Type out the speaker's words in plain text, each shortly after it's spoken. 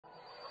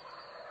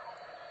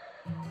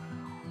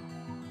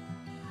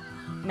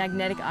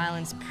Magnetic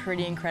Island's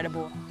pretty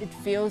incredible. It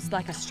feels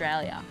like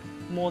Australia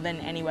more than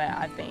anywhere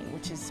I've been,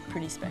 which is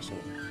pretty special.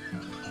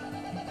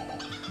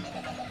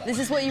 This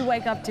is what you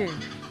wake up to.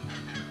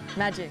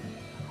 Magic.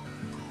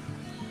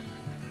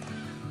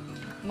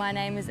 My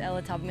name is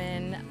Ella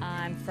Tubman.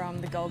 I'm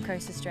from the Gold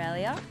Coast,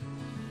 Australia.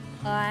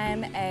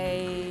 I'm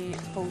a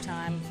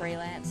full-time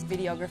freelance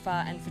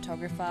videographer and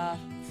photographer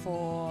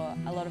for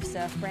a lot of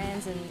surf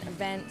brands and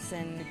events,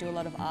 and do a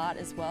lot of art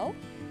as well.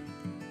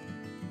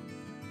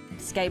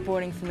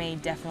 Skateboarding for me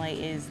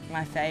definitely is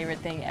my favourite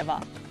thing ever.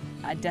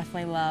 I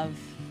definitely love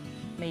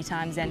me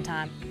time, zen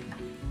time.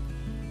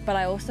 But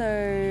I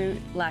also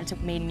like to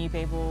meet new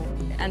people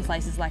and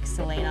places like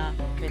Selina.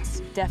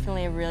 It's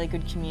definitely a really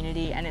good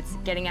community and it's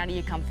getting out of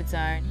your comfort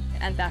zone,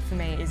 and that for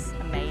me is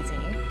amazing.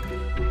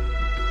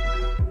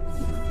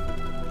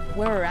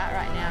 Where we're at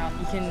right now,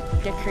 you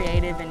can get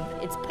creative and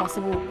it's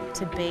possible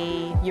to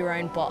be your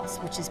own boss,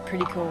 which is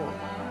pretty cool.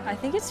 I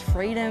think it's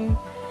freedom.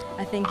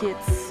 I think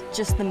it's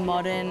just the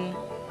modern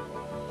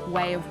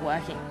way of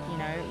working, you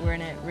know, we're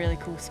in a really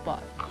cool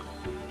spot.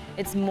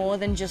 It's more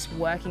than just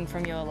working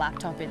from your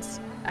laptop, it's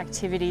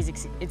activities,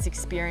 it's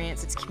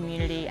experience, it's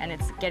community, and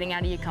it's getting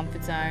out of your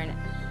comfort zone.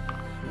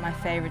 My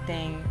favourite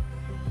thing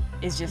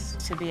is just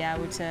to be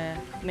able to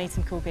meet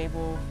some cool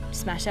people,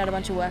 smash out a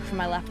bunch of work from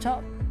my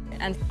laptop,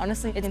 and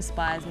honestly, it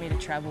inspires me to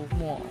travel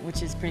more,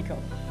 which is pretty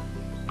cool.